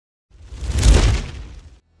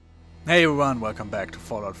Hey everyone, welcome back to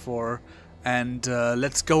Fallout 4, and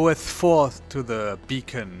let's go with forth to the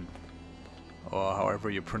beacon, or however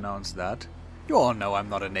you pronounce that. You all know I'm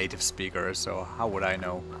not a native speaker, so how would I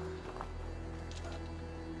know?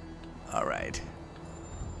 Alright.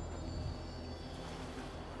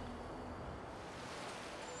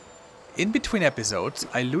 In between episodes,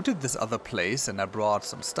 I looted this other place and I brought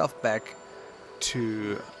some stuff back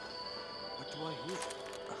to... What do I hear?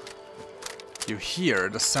 You hear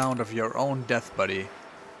the sound of your own death, buddy.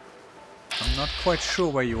 I'm not quite sure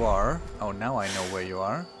where you are. Oh, now I know where you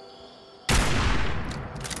are.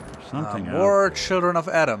 Something More children of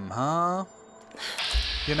Adam, huh?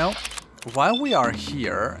 You know, while we are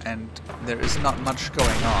here and there is not much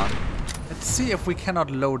going on, let's see if we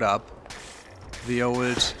cannot load up the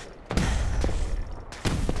old...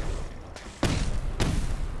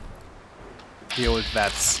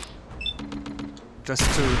 vets. Just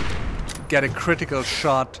to get a critical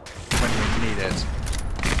shot when we need it.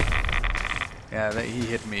 Yeah, he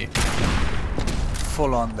hit me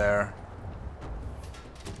full on there.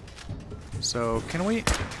 So, can we...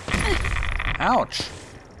 Ouch!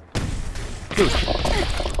 Dude.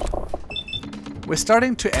 We're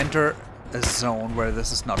starting to enter a zone where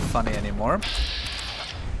this is not funny anymore.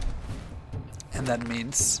 And that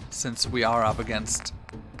means, since we are up against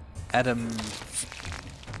Adam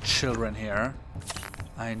children here,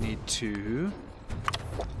 I need to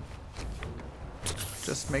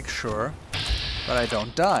just make sure that I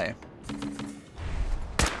don't die.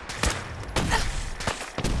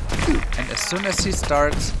 And as soon as he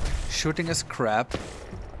starts shooting his crap,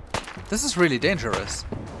 this is really dangerous.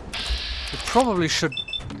 You probably should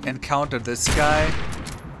encounter this guy.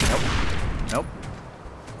 Nope. Nope.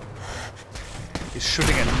 He's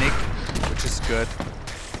shooting at Nick, which is good.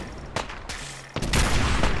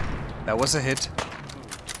 That was a hit.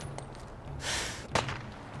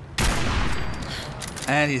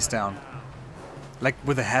 And he's down. Like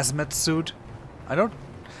with a hazmat suit. I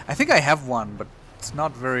think I have one, but it's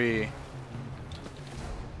not very...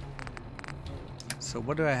 So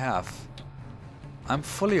what do I have? I'm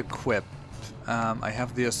fully equipped. I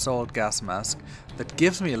have the assault gas mask. That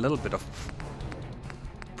gives me a little bit of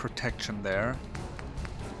protection there.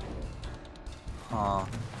 Huh.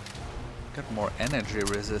 Got more energy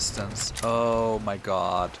resistance. Oh my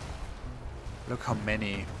god. Look how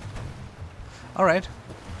many. Alright.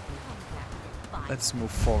 Let's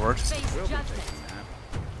move forward.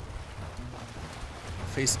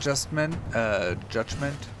 Face judgment.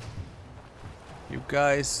 Judgment. You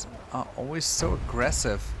guys are always so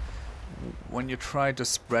aggressive when you try to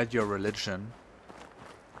spread your religion.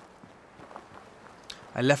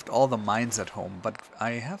 I left all the mines at home, but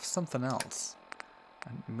I have something else.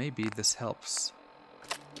 And maybe this helps.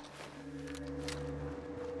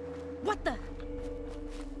 What the?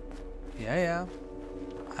 Yeah.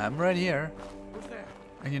 I'm right here. Who's there?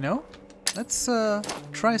 And you know, let's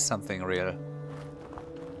try something real.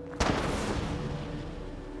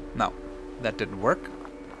 No, that didn't work.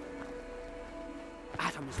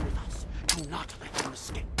 Adam is with us. Do not let him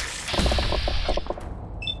escape.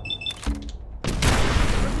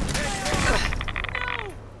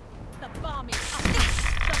 The bomb is up.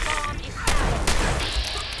 The bomb is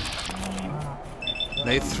out.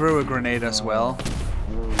 They threw a grenade as well.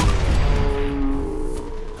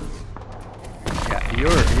 Yeah,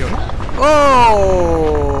 you're... Oh!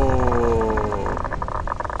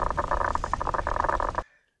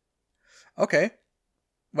 Okay.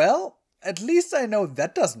 Well, at least I know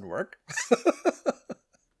that doesn't work.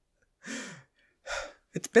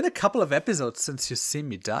 It's been a couple of episodes since you've seen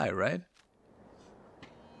me die, right?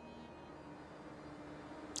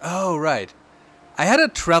 Oh, right. I had a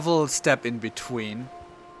travel step in between.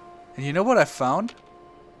 And you know what I found?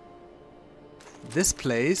 This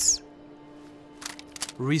place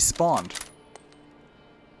respawned.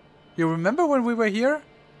 You remember when we were here?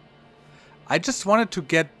 I just wanted to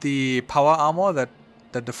get the power armor,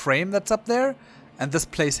 the frame that's up there, and this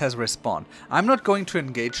place has respawned. I'm not going to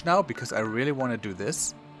engage now because I really want to do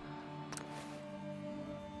this.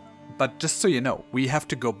 But just so you know, we have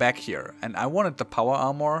to go back here, and I wanted the power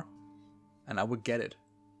armor, and I would get it.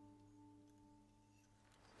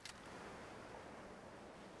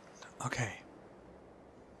 Okay.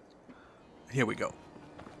 Here we go.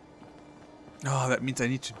 Oh, that means I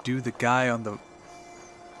need to do the guy on the...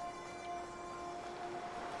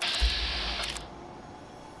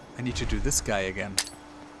 I need to do this guy again.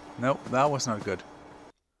 Nope, that was not good.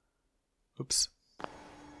 Oops.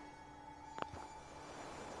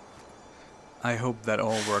 I hope that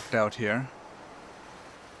all worked out here.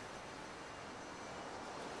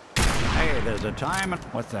 Hey, there's a time...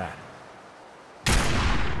 What's that?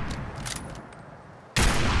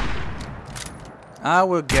 I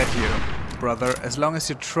will get you, brother, as long as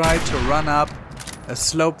you try to run up a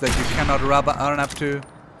slope that you cannot run up to.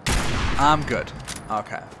 I'm good.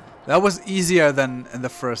 Okay. That was easier than in the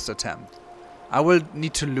first attempt. I will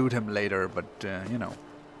need to loot him later, but, you know.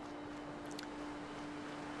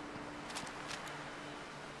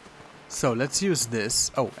 So, let's use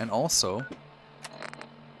this. Oh, and also...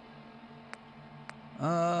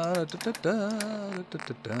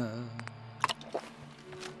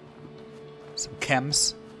 some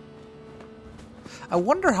chems. I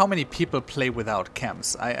wonder how many people play without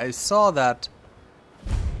chems. I saw that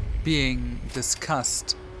being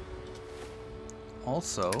discussed.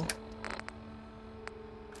 Also...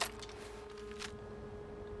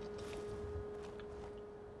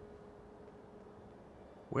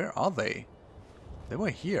 where are they? They were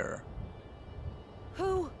here.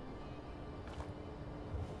 Who?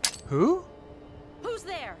 Who? Who's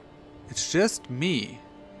there? It's just me.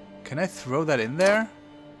 Can I throw that in there?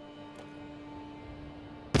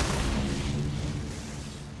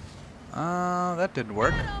 That didn't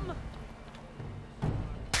work. Adam!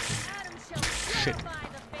 Adam shall Shit. purify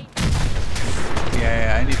the faithful.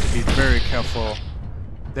 Yeah, I need to be very careful.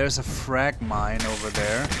 There's a frag mine over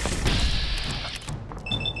there.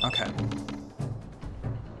 Okay.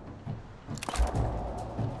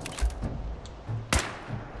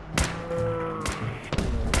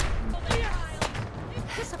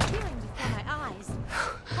 Disappearing before my eyes.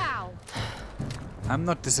 How? I'm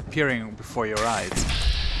not disappearing before your eyes.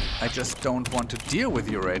 I just don't want to deal with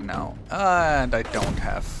you right now. And I don't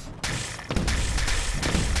have.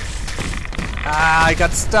 Ah, I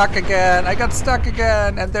got stuck again. I got stuck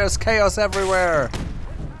again. And there's chaos everywhere.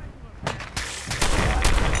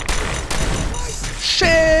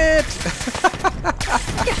 Shit!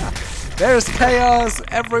 There's chaos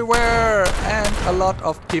everywhere. And a lot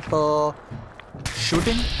of people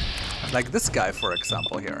shooting. Like this guy, for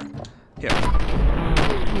example, here.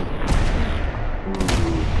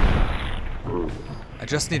 I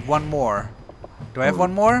just need one more. Do I have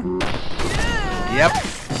one more? Yep.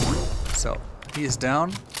 So, he is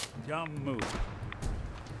down.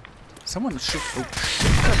 Someone shoot. Oh,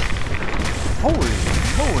 shit. Holy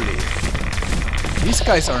moly. These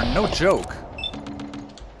guys are no joke.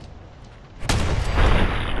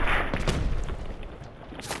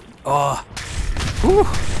 Oh. Whew.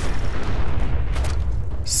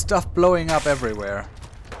 Stuff blowing up everywhere.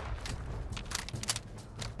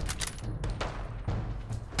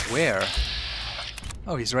 Where?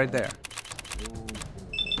 Oh, he's right there.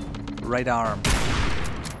 Right arm.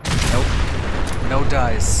 Nope. No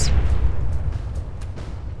dice.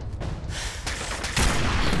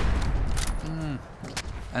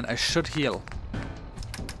 And I should heal.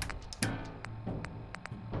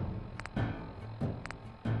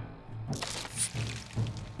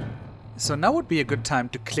 So now would be a good time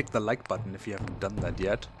to click the like button if you haven't done that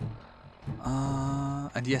yet.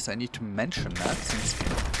 And yes, I need to mention that since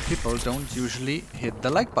people don't usually hit the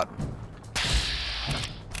like button.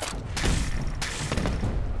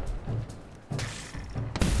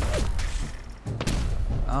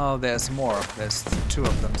 Oh, there's more. There's 2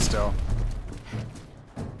 of them still.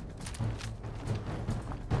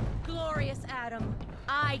 Glorious Adam,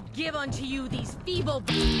 I give unto you these feeble...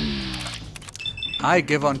 I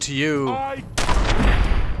give unto you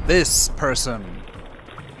this person.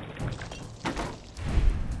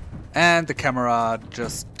 And the camera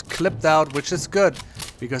just clipped out, which is good,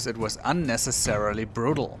 because it was unnecessarily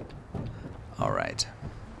brutal. Alright.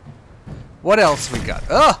 What else we got?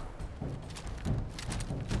 Ugh!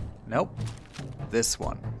 Nope. This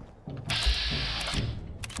one.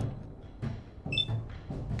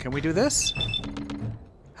 Can we do this?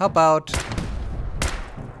 How about...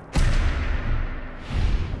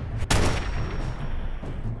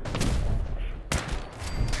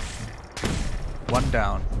 one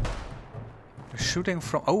down. They're shooting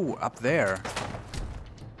from... oh, up there.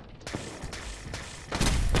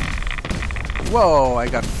 Whoa, I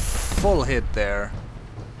got full hit there.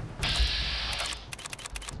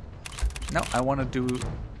 No, I want to do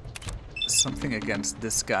something against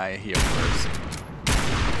this guy here first.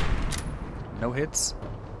 No hits.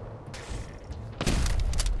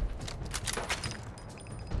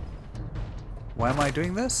 Why am I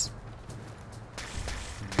doing this?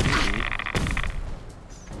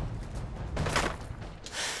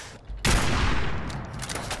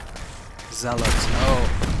 Zealot. Oh.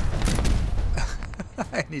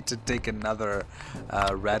 I need to take another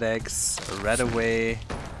red X, red away.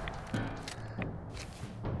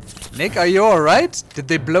 Nick, are you alright? Did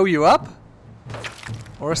they blow you up?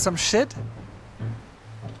 Or some shit?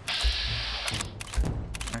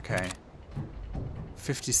 Okay.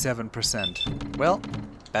 57%. Well,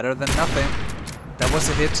 better than nothing. That was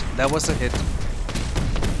a hit. That was a hit.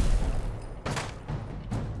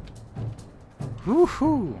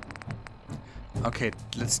 Woohoo! Okay,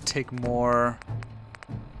 let's take more.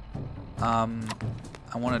 I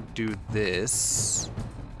want to do this.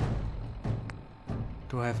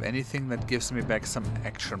 Do I have anything that gives me back some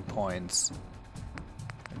action points?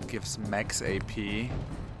 It gives max AP.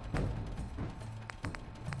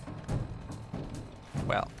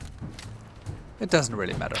 Well, it doesn't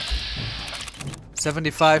really matter.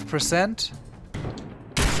 75%?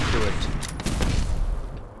 Let's do it.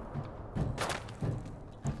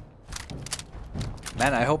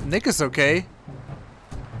 Man, I hope Nick is okay.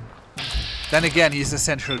 Then again, he's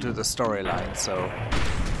essential to the storyline, so...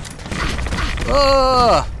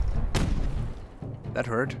 Oh! That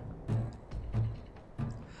hurt.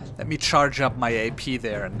 Let me charge up my AP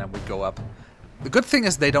there and then we go up. The good thing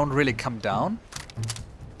is they don't really come down.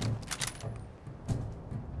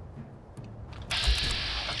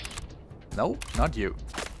 No, not you.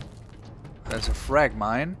 There's a frag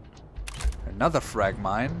mine. Another frag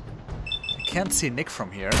mine. I can't see Nick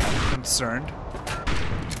from here. I'm concerned.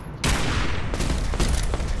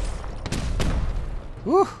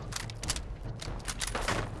 Woo!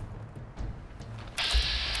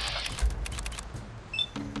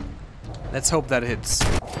 Let's hope that hits.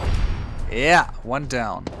 Yeah, one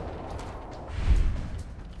down.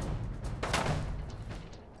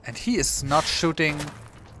 And he is not shooting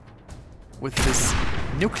with this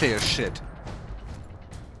nuclear shit.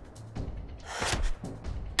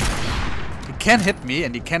 He can hit me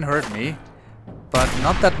and he can hurt me, but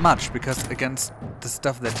not that much because against the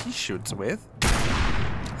stuff that he shoots with,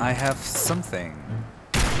 I have something.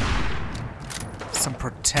 Some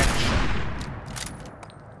protection.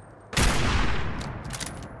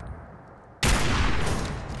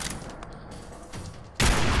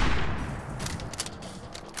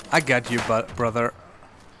 I got you, brother.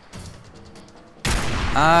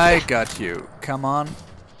 I got you. Come on.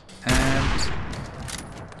 And...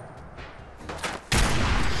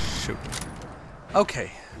 shoot.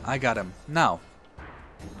 Okay, I got him. Now,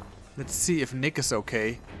 let's see if Nick is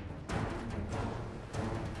okay.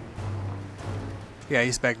 Yeah,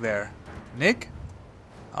 he's back there. Nick?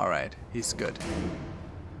 Alright, he's good.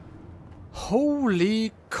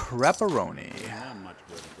 Holy crapperoni. Not much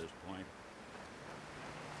good at this point.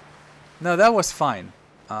 No, that was fine.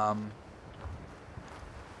 A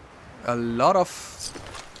lot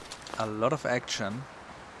of action.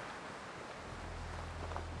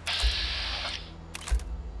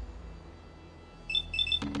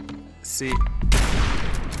 See.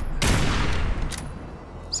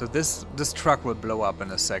 So this truck will blow up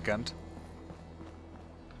in a second.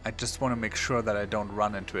 I just want to make sure that I don't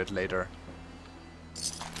run into it later.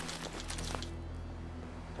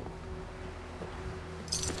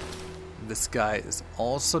 This guy is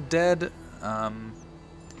also dead. A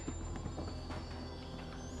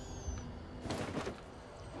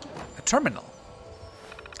terminal.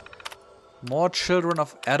 More children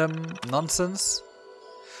of Adam nonsense.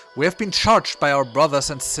 We have been charged by our brothers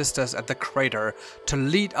and sisters at the crater to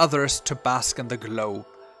lead others to bask in the glow.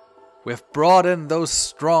 We have brought in those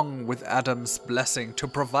strong with Adam's blessing to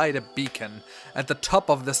provide a beacon at the top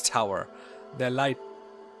of this tower. Their light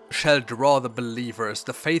shall draw the believers.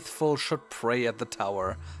 The faithful should pray at the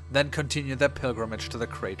tower, then continue their pilgrimage to the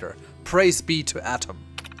crater. Praise be to Adam.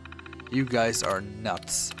 You guys are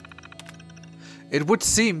nuts. It would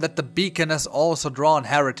seem that the beacon has also drawn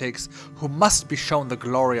heretics who must be shown the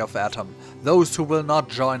glory of Atom. Those who will not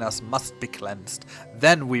join us must be cleansed.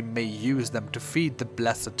 Then we may use them to feed the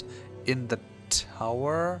blessed in the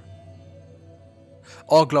tower.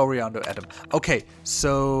 All glory unto Atom. Okay,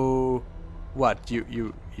 so what?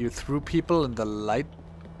 You threw people in the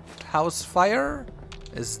lighthouse fire?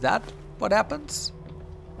 Is that what happens?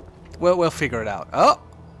 Well, we'll figure it out. Oh.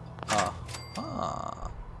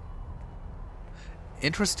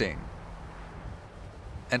 Interesting.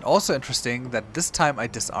 And also interesting that this time I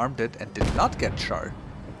disarmed it and did not get charred.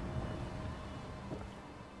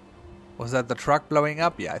 Was that the truck blowing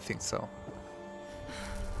up? Yeah, I think so.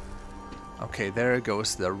 Okay, there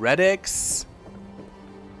goes the Red X.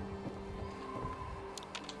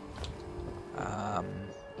 I'm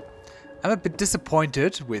a bit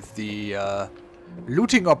disappointed with the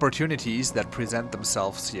looting opportunities that present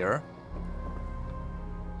themselves here.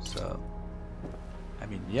 So... I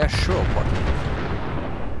mean, yeah, sure, what?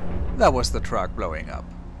 That was the truck blowing up.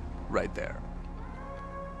 Right there.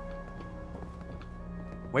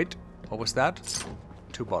 Wait, what was that?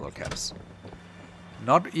 2 bottle caps.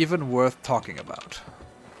 Not even worth talking about.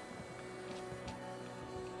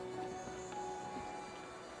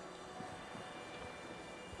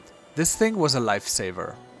 This thing was a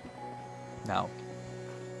lifesaver. Now,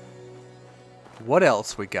 what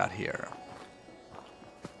else we got here?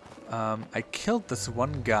 I killed this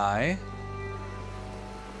one guy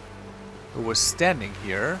who was standing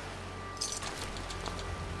here.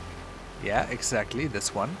 Yeah, exactly,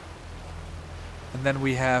 this one. And then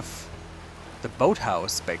we have the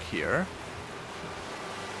boathouse back here.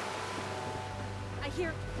 I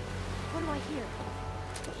hear... What do I hear?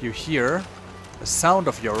 You hear the sound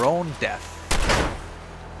of your own death.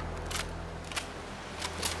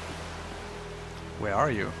 Where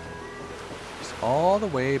are you? It's all the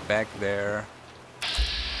way back there.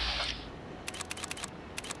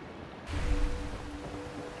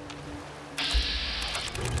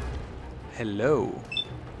 Hello.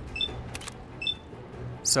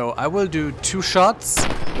 So I will do 2 shots.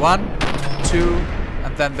 1, 2,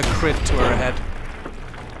 and then the crit to her head.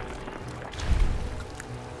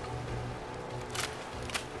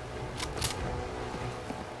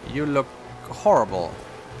 You look horrible,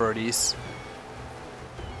 birdies.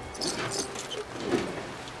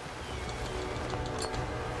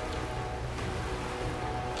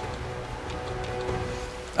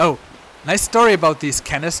 Oh, nice story about these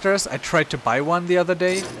canisters. I tried to buy one the other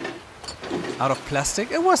day out of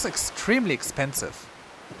plastic. It was extremely expensive.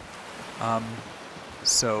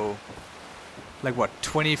 So, like what,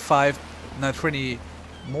 25, no, 20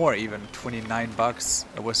 more even, 29 bucks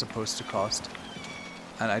it was supposed to cost.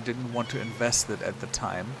 And I didn't want to invest it at the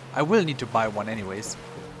time. I will need to buy one anyways,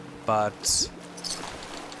 but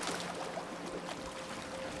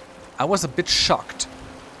I was a bit shocked.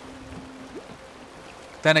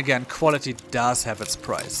 Then again, quality does have its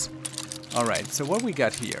price. Alright, so what we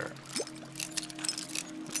got here?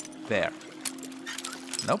 There.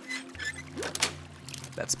 Nope.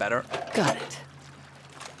 That's better. Got it.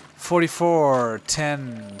 44,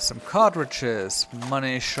 10, some cartridges,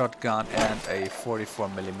 money, shotgun, and a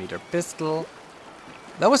 44mm pistol.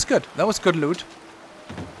 That was good. That was good loot.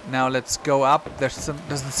 Now let's go up. There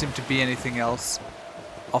doesn't seem to be anything else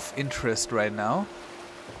of interest right now.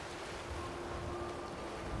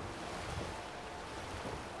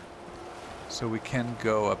 So we can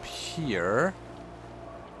go up here.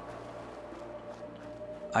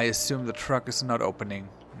 I assume the truck is not opening.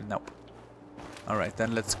 Nope. Alright,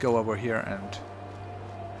 then let's go over here and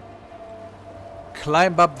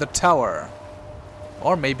climb up the tower.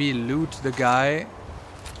 Or maybe loot the guy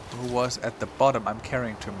who was at the bottom. I'm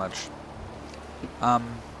carrying too much.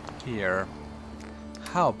 Here.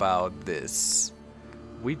 How about this?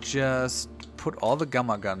 We just put all the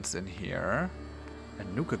gamma guns in here. A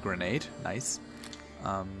nuke grenade. Nice.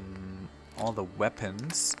 All the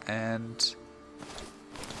weapons and...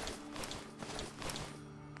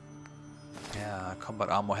 yeah, combat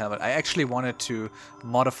armor helmet. I actually wanted to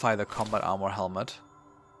modify the combat armor helmet.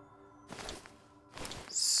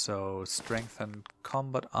 So, strengthen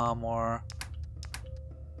combat armor.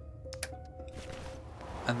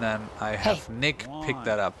 And then I have Nick pick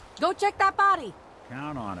that up. Go check that body.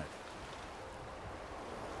 Count on it.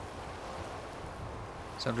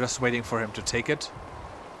 So I'm just waiting for him to take it.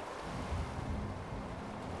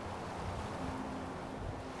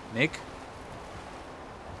 Nick?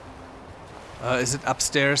 Is it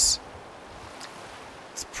upstairs?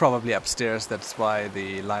 It's probably upstairs, that's why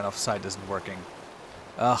the line of sight isn't working.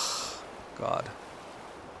 Ugh, God.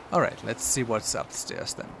 Alright, let's see what's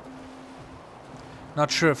upstairs then.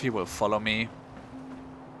 Not sure if he will follow me.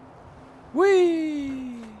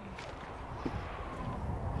 Whee!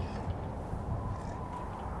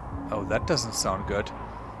 Oh, that doesn't sound good.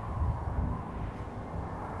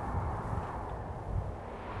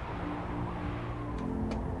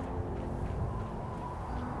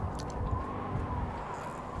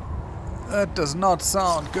 That does not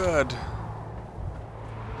sound good.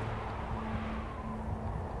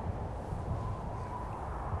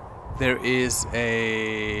 There is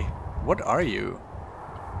a... what are you?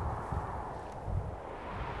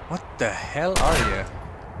 What the hell are you?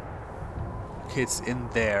 Okay, it's in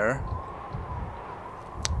there.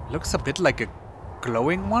 Looks a bit like a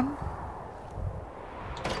glowing one.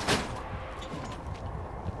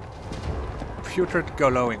 Putrid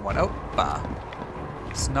glowing one. Oh, bah.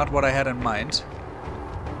 It's not what I had in mind.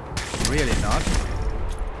 Really not.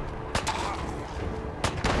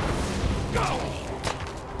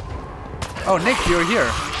 Oh, Nick, you're here.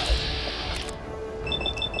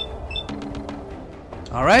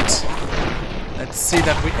 Alright. Let's see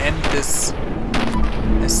that we end this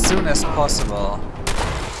as soon as possible.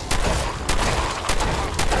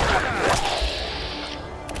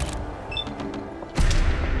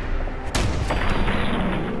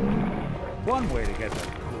 One way to get that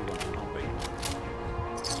cool one pumping.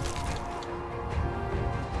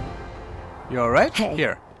 You alright? Hey.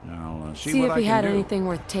 Here. I'll see See what if I we can had do. anything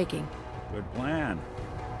worth taking. Good plan.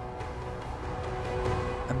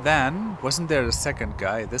 And then, wasn't there a second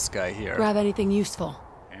guy? This guy here. Grab anything useful.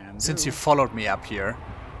 And Since do. you followed me up here.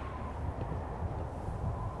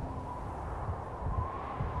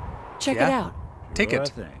 Check Yeah? it out. Take Sure it.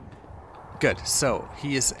 thing. Good. So,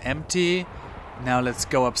 he is empty. Now let's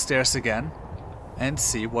go upstairs again. And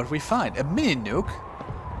see what we find. A mini nuke.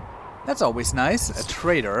 That's always nice. A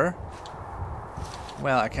trader.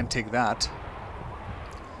 Well, I can take that.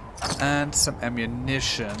 And some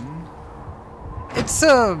ammunition. It's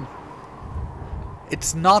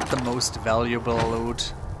not the most valuable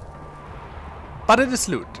loot. But it is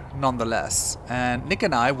loot, nonetheless. And Nick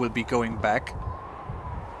and I will be going back.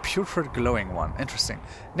 Putrid glowing one. Interesting.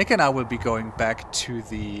 Nick and I will be going back to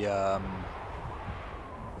the...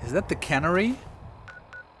 is that the cannery?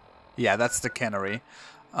 Yeah, that's the cannery.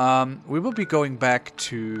 We will be going back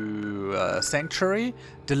to Sanctuary,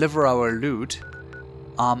 deliver our loot,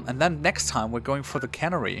 and then next time we're going for the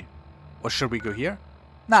cannery. Or should we go here?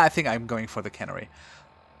 Nah, I think I'm going for the cannery.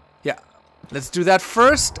 Yeah, let's do that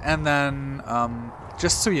first, and then,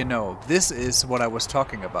 just so you know, this is what I was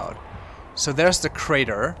talking about. So there's the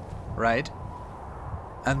crater, right?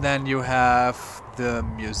 And then you have the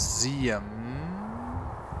museum.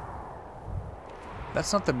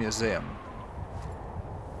 That's not the museum.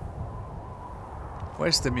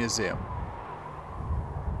 Where's the museum?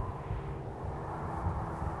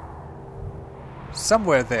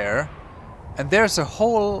 Somewhere there. And there's a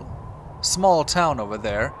whole small town over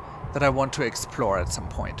there that I want to explore at some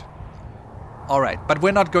point. Alright, but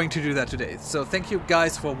we're not going to do that today. So thank you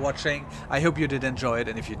guys for watching. I hope you did enjoy it,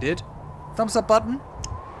 and if you did, thumbs up button.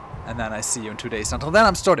 And then I see you in 2 days. Until then,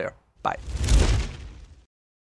 I'm Stordyr. Bye.